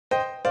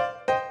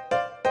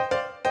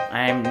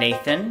I'm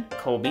Nathan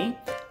Colby.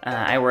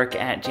 I work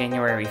at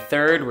January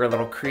 3rd. We're a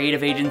little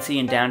creative agency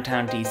in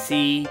downtown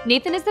DC.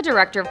 Nathan is the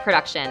director of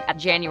production at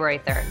January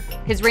 3rd.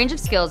 His range of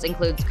skills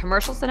includes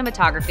commercial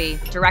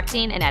cinematography,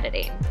 directing, and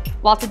editing.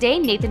 While today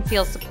Nathan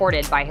feels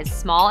supported by his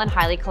small and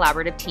highly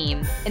collaborative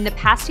team, in the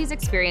past he's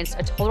experienced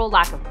a total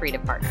lack of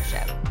creative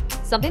partnership,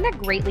 something that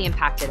greatly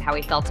impacted how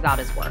he felt about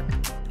his work.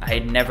 I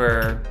had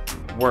never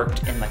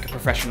worked in like a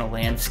professional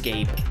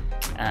landscape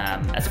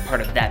as a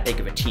part of that big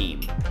of a team.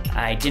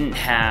 I didn't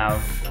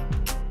have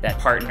that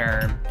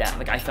partner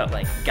that I felt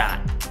like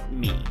got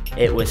me.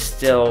 It was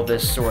still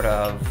this sort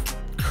of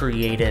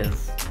creative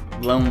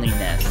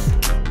loneliness.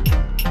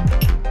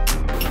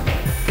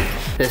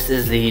 This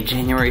is the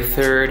January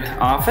 3rd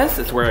office.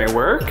 It's where I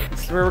work.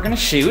 This is where we're gonna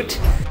shoot.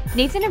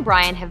 Nathan and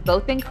Bryan have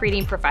both been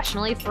creating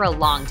professionally for a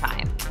long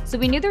time, so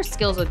we knew their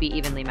skills would be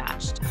evenly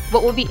matched.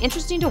 What will be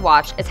interesting to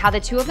watch is how the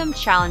two of them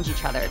challenge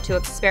each other to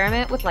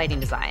experiment with lighting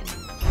design.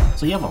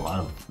 So you have a lot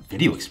of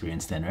video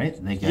experience then, right?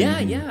 Yeah.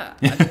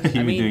 You've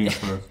been doing it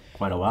for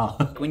quite a while.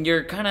 When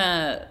you're kind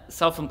of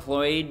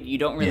self-employed, you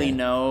don't really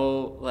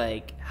know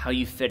how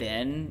you fit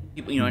in.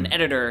 An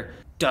editor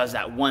does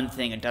that one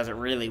thing and does it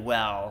really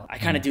well. I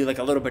kind of do a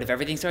little bit of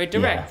everything. So I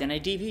direct and I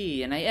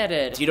DP and I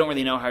edit. So you don't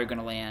really know how you're going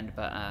to land,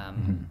 but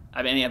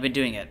I've been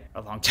doing it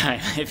a long time.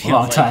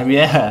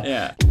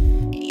 Yeah.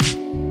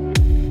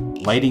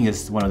 Lighting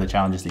is one of the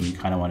challenges that you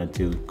kind of wanted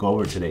to go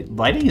over today.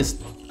 Lighting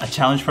is a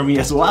challenge for me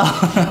as well.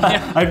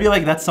 Yeah. I feel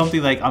like that's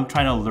something I'm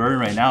trying to learn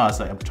right now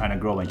as I'm trying to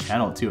grow my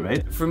channel too,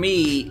 right? For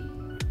me,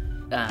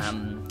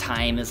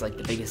 time is the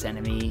biggest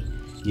enemy.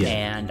 Yeah.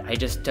 And I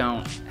just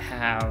don't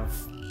have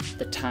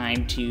the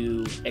time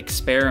to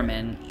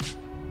experiment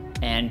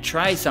and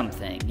try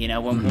something.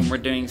 When we're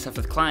doing stuff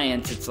with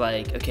clients, it's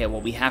okay,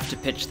 well, we have to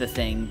pitch the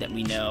thing that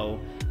we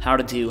know how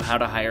to do, how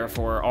to hire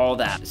for, all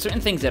that. Certain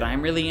things that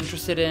I'm really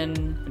interested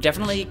in,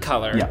 definitely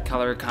color,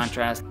 color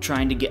contrast,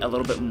 trying to get a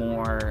little bit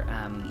more,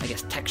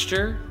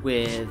 texture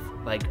with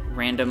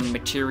random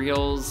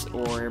materials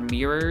or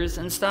mirrors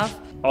and stuff.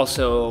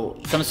 Also,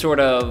 some sort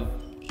of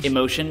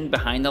emotion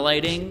behind the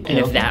lighting, and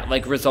if that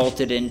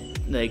resulted in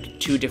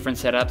two different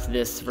setups,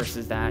 this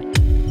versus that.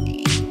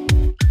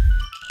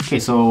 Okay,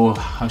 so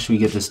how should we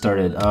get this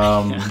started?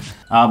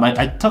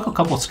 I took a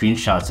couple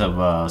screenshots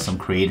of some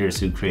creators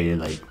who created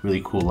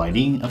really cool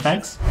lighting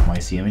effects.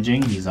 YC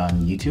Imaging, he's on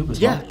YouTube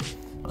as well.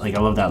 I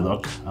love that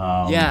look.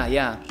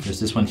 There's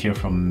this one here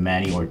from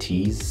Manny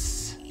Ortiz.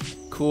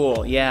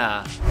 Cool,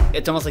 yeah.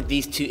 It's almost like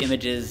these two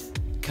images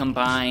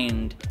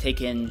combined,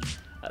 taken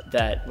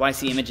that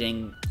YC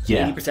Imaging,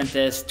 80%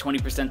 this,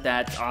 20%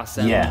 that's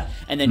awesome. Yeah.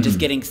 And then just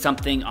getting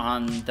something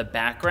on the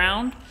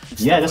background.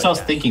 Yeah, that's what I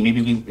was thinking.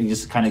 Maybe we can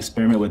just kind of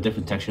experiment with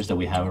different textures that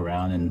we have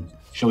around and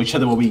show each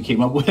other what we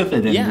came up with,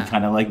 and then we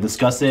kind of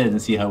discuss it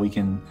and see how we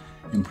can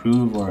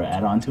improve or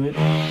add on to it.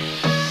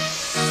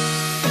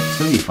 It's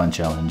gonna be a fun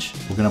challenge.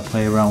 We're gonna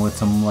play around with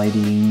some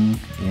lighting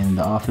in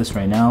the office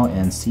right now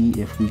and see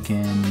if we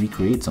can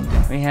recreate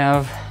something. We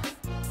have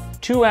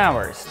 2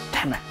 hours.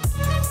 Damn it.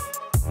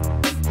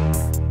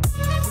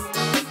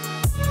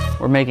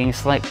 We're making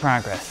slight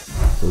progress.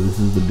 So this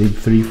is the big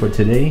three for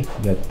today.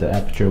 We got the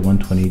Aperture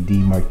 120D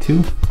Mark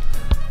II.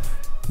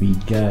 We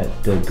got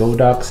the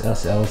Godox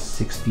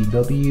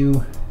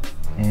SL60W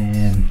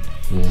and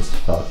this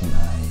Falcon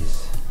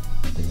Eyes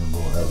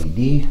dimmable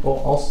LED. Oh,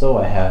 also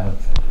I have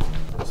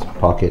this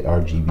pocket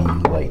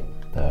RGB light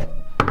that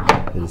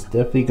is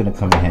definitely gonna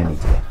come in handy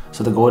today.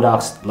 So the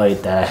Godox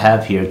light that I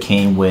have here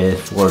came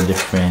with 4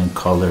 different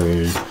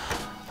colors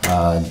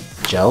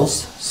gels,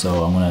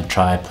 so I'm gonna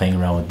try playing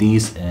around with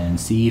these and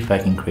see if I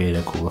can create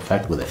a cool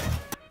effect with it.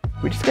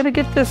 We just gotta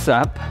get this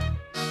up,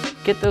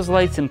 get those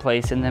lights in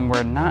place, and then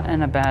we're not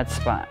in a bad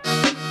spot.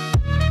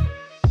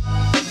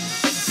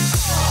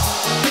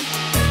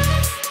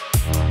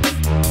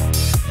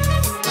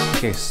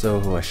 Okay,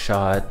 so I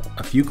shot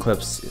a few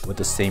clips with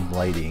the same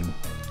lighting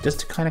just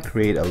to kind of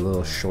create a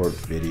little short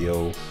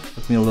video. It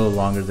took me a little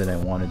longer than I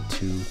wanted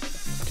to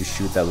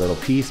shoot that little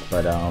piece,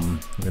 but I'm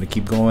gonna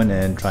keep going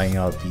and trying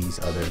out these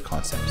other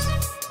concepts.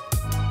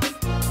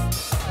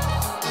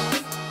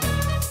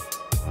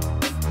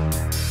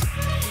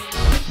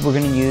 We're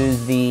gonna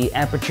use the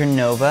Aperture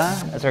Nova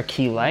as our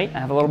key light. I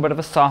have a little bit of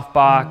a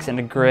softbox and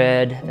a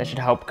grid that should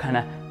help kind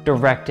of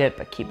direct it,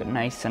 but keep it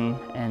nice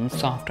and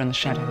soft on the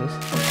shadows.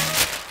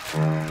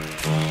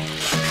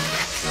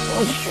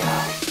 Good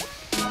shot.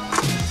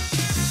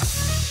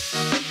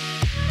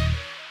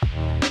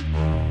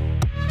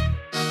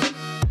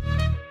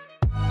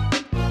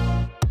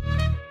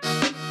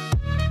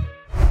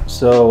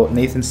 So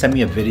Nathan sent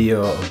me a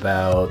video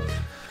about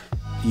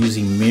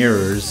using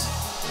mirrors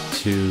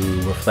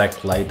to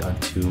reflect light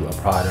onto a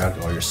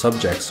product or your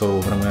subject. So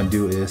what I'm gonna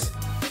do is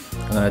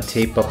I'm gonna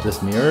tape up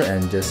this mirror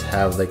and just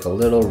have a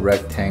little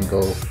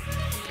rectangle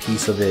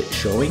piece of it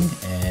showing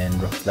and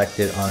reflect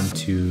it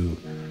onto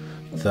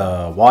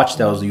the watch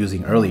that I was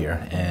using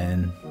earlier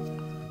and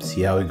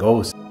see how it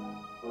goes.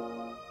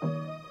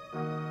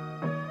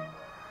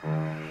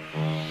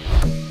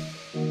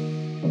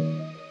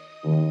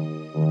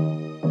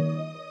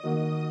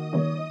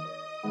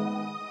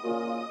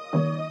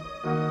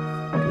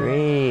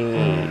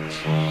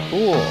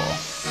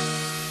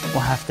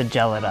 to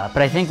gel it up.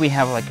 But I think we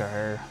have like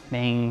our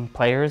main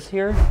players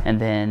here and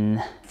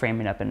then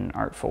frame it up in an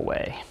artful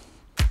way.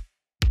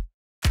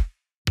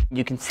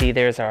 You can see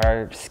there's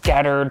our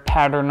scattered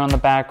pattern on the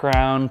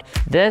background.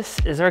 This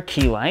is our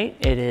key light.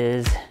 It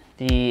is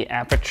the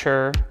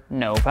Aperture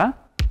Nova.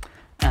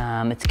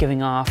 It's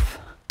giving off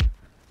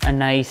a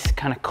nice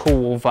kind of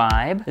cool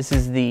vibe. This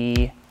is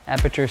the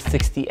Aperture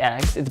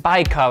 60X. It's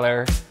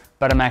bicolor,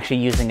 but I'm actually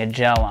using a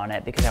gel on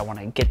it because I want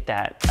to get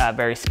that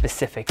very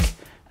specific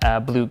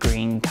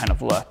blue-green kind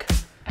of look.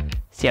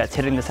 See how it's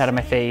hitting the side of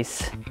my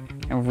face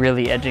and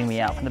really edging me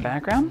out from the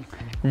background?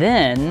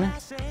 Then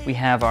we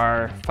have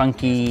our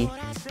funky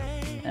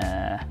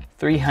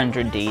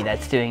 300D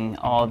that's doing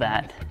all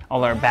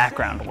our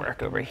background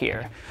work over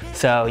here.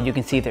 So you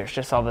can see there's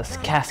just all this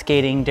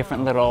cascading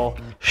different little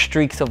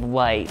streaks of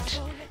light,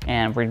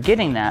 and we're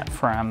getting that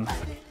from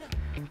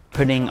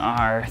putting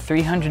our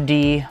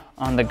 300D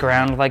on the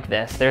ground like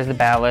this. There's the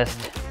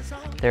ballast,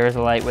 there's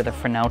a light with a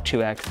Fresnel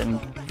 2X in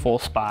full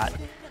spot.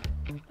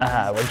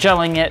 We're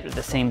gelling it with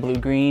the same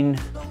blue-green,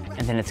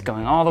 and then it's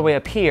going all the way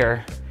up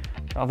here,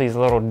 all these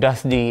little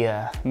dusty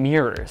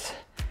mirrors.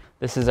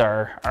 This is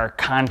our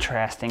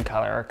contrasting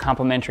color, our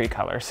complementary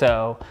color.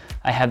 So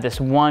I have this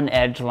one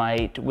edge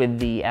light with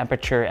the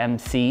Aperture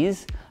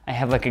MCs. I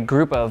have like a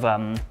group of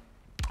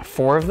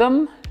 4 of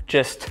them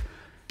just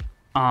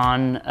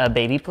on a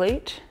baby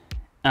plate.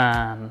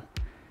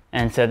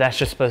 And so that's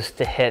just supposed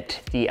to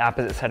hit the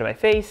opposite side of my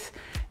face.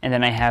 And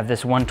then I have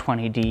this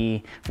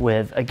 120D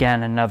with,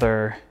 again,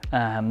 another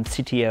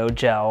CTO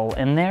gel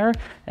in there.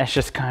 That's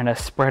just kind of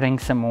spreading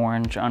some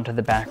orange onto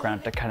the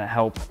background to kind of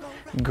help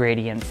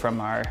gradient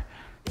from our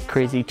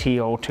crazy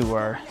teal to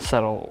our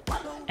subtle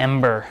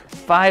ember.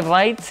 5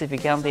 lights, if you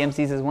count the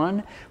MCs as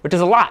 1, which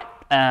is a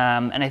lot.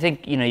 And I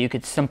think, you know, you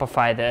could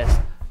simplify this.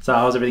 So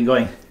how's everything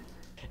going?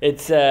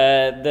 It's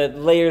the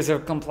layers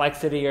of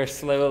complexity are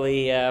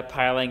slowly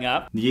piling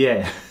up.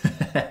 Yeah.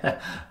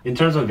 In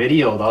terms of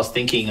video, I was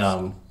thinking,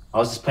 I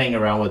was just playing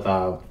around with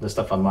the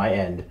stuff on my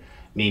end.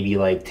 Maybe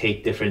like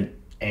take different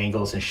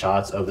angles and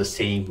shots of the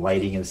same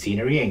lighting and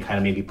scenery and kind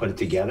of maybe put it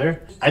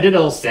together. I did a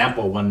little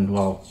sample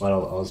while I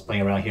was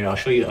playing around here. I'll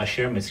show you, I'll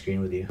share my screen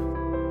with you.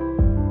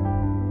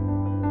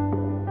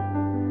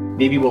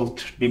 Maybe we'll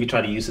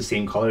try to use the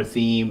same color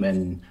theme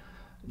and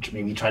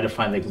maybe try to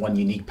find like one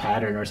unique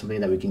pattern or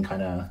something that we can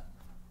kind of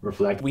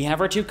reflect. We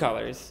have our 2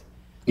 colors.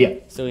 Yeah.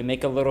 So we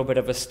make a little bit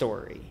of a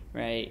story,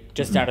 right?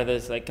 Just out of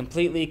this like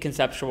completely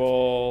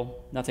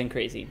conceptual, nothing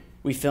crazy.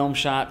 We film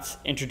shots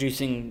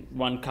introducing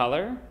one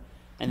color,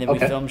 and then we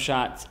film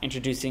shots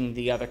introducing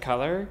the other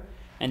color,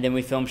 and then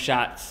we film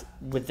shots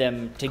with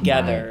them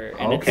together.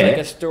 And it's like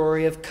a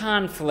story of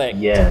conflict.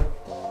 Yeah.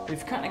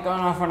 We've kind of gone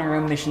off on our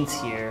own missions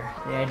here.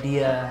 The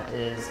idea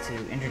is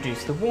to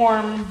introduce the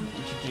warm,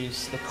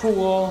 introduce the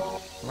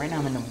cool. Right now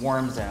I'm in the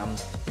warm zone.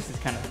 This is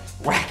kind of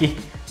wacky.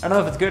 I don't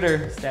know if it's good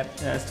or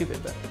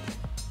stupid, but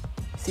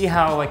see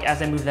how like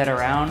as I move that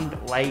around,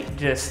 light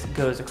just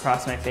goes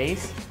across my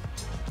face.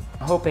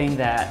 I'm hoping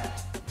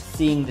that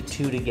seeing the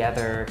 2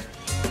 together,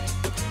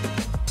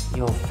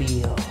 you'll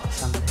feel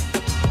something.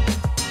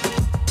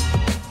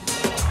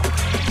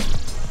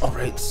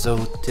 Alright,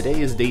 so today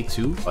is day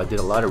 2. I did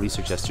a lot of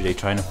research yesterday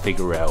trying to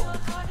figure out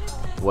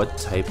what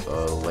type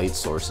of light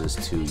sources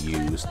to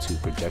use to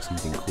project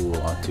something cool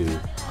onto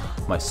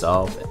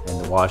myself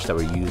and the watch that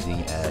we're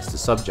using as the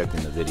subject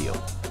in the video.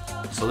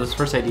 So this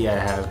first idea I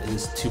have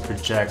is to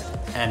project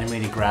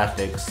animated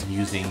graphics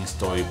using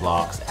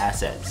Storyblocks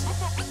assets.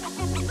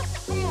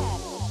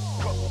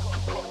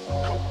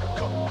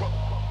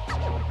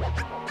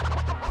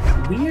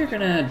 We are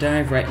gonna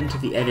dive right into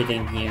the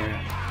editing here.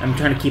 I'm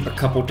trying to keep a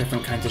couple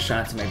different kinds of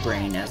shots in my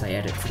brain as I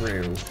edit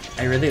through.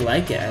 I really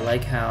like it. I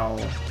like how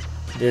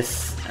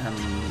this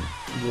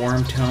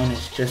warm tone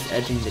is just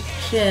edging the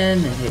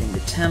chin and hitting the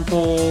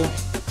temple.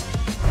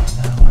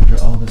 Now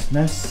under all this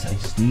mess, I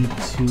just need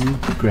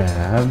to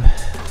grab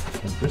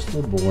a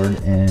Bristol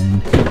board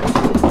and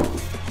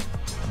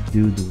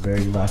do the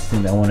very last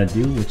thing that I want to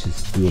do, which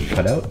is do a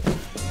cutout.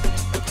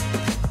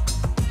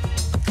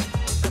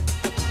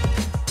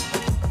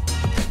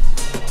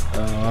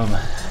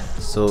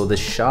 So the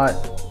shot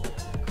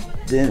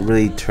didn't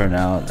really turn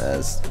out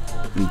as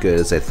good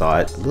as I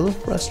thought. A little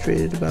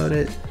frustrated about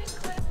it.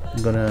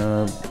 I'm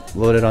gonna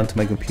load it onto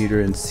my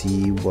computer and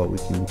see what we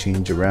can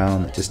change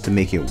around just to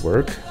make it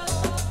work.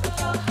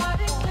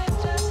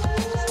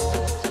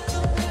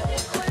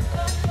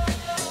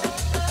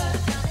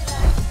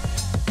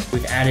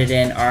 We've added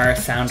in our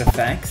sound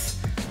effects.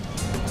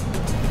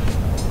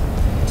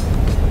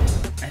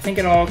 I think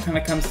it all kind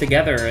of comes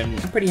together and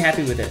I'm pretty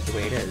happy with it the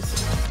way it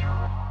is.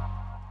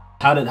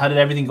 How did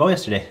everything go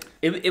yesterday?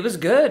 It was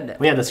good.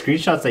 Yeah, the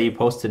screenshots that you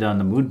posted on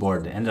the mood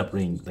board ended up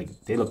being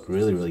like they look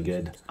really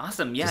good.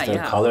 Awesome, yeah, just the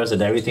colors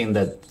and everything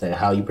that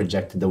how you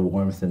projected the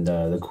warmth and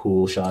the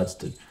cool shots.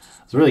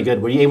 It's really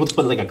good. Were you able to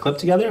put like a clip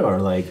together or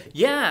like?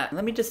 Yeah,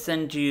 let me just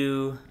send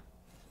you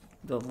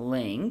the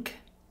link.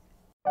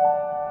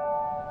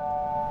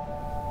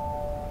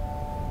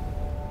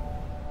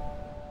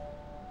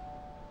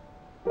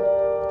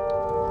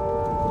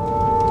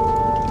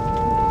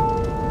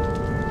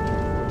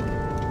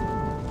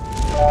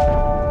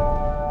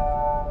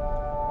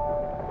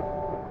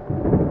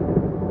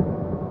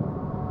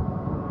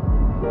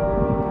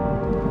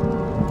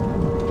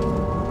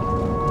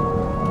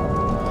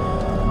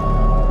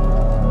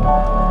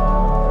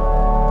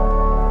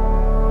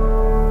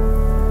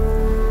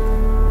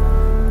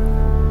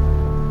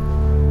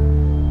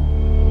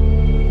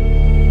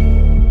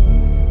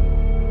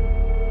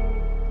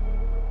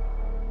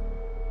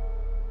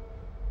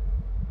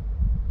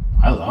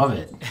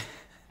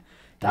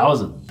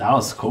 That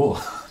was cool.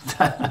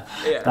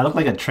 That looked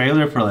like a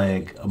trailer for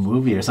like a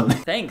movie or something.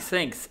 Thanks.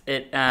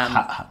 It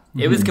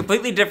was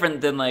completely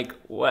different than like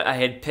what I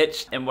had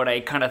pitched and what I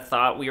kind of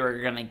thought we were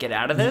gonna get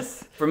out of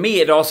this. For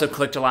me, it also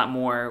clicked a lot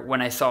more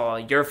when I saw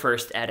your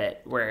first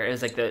edit, where it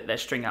was like that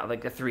string out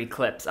like the 3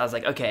 clips. I was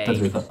like,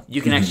 okay,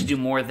 you can actually do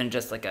more than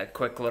just like a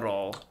quick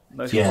little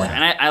motion board.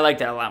 And I liked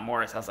that a lot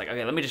more. So I was like,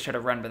 okay, let me just try to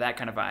run with that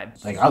kind of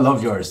vibe. Like I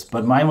love yours,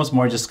 but mine was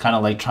more just kind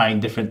of like trying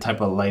different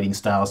type of lighting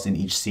styles in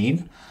each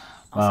scene.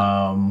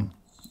 Awesome.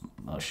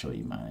 I'll show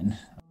you mine.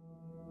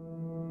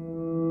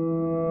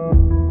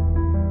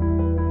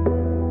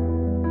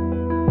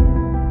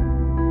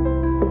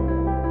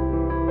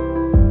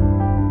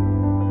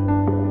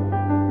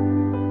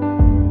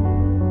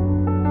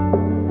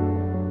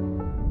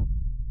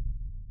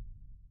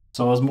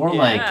 So it was more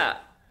like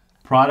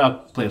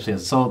product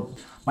placement. So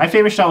my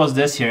favorite shot was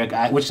this here,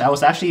 which I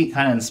was actually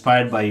kind of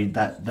inspired by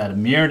that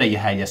mirror that you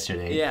had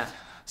yesterday. Yeah.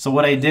 So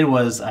what I did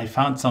was I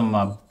found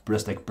some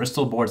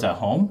Bristol boards at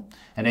home,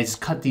 and I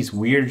just cut these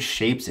weird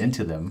shapes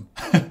into them.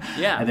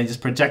 Yeah. And then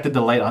just projected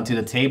the light onto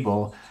the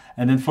table.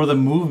 And then for the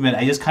movement,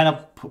 I just kind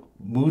of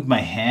moved my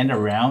hand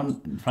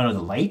around in front of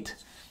the light,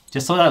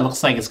 just so that it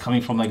looks like it's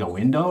coming from like a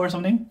window or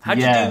something. How'd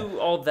you do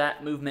all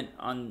that movement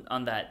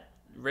on that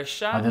wrist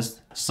shot?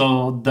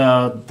 So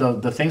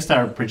the things that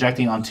are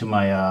projecting onto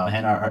my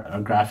hand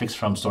are graphics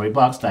from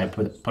Storyblocks that I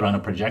put on a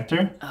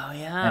projector. Oh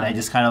yeah. And I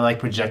just kind of like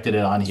projected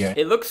it on here.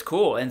 It looks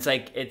cool, and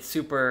it's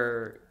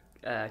super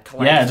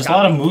kaleidoscopic. Yeah, there's a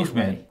lot of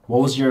movement.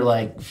 What was your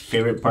like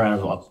favorite part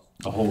of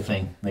the whole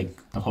thing, like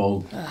the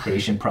whole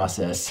creation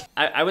process?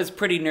 I was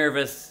pretty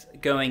nervous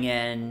going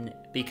in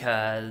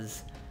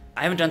because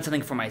I haven't done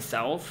something for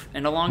myself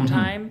in a long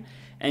time,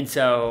 and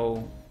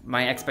so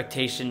my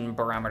expectation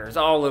barometer is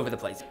all over the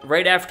place.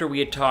 Right after we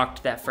had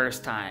talked that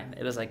first time,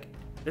 it was like,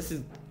 this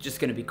is just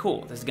gonna be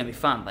cool. This is gonna be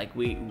fun. Like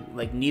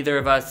neither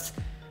of us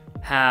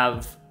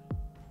have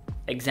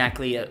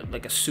exactly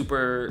a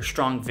super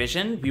strong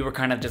vision. We were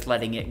kind of just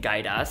letting it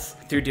guide us.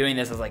 Through doing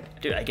this, I was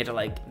like, dude, I get to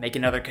like make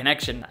another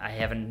connection. I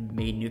haven't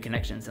made new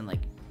connections in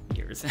like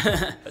years.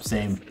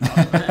 Same.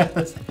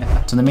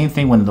 So the main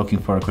thing when looking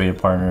for a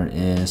creative partner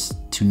is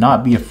to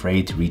not be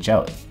afraid to reach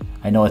out.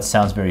 I know it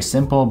sounds very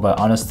simple, but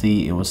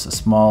honestly, it was a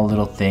small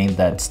little thing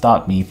that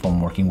stopped me from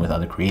working with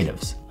other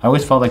creatives. I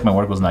always felt like my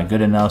work was not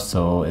good enough,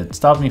 so it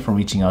stopped me from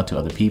reaching out to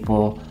other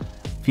people,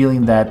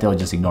 feeling that they'll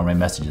just ignore my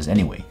messages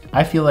anyway.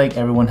 I feel like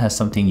everyone has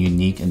something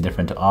unique and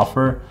different to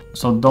offer,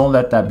 so don't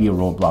let that be a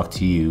roadblock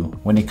to you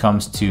when it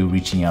comes to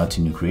reaching out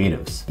to new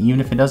creatives.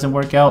 Even if it doesn't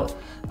work out,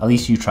 at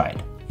least you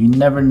tried. You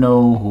never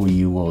know who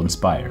you will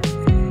inspire.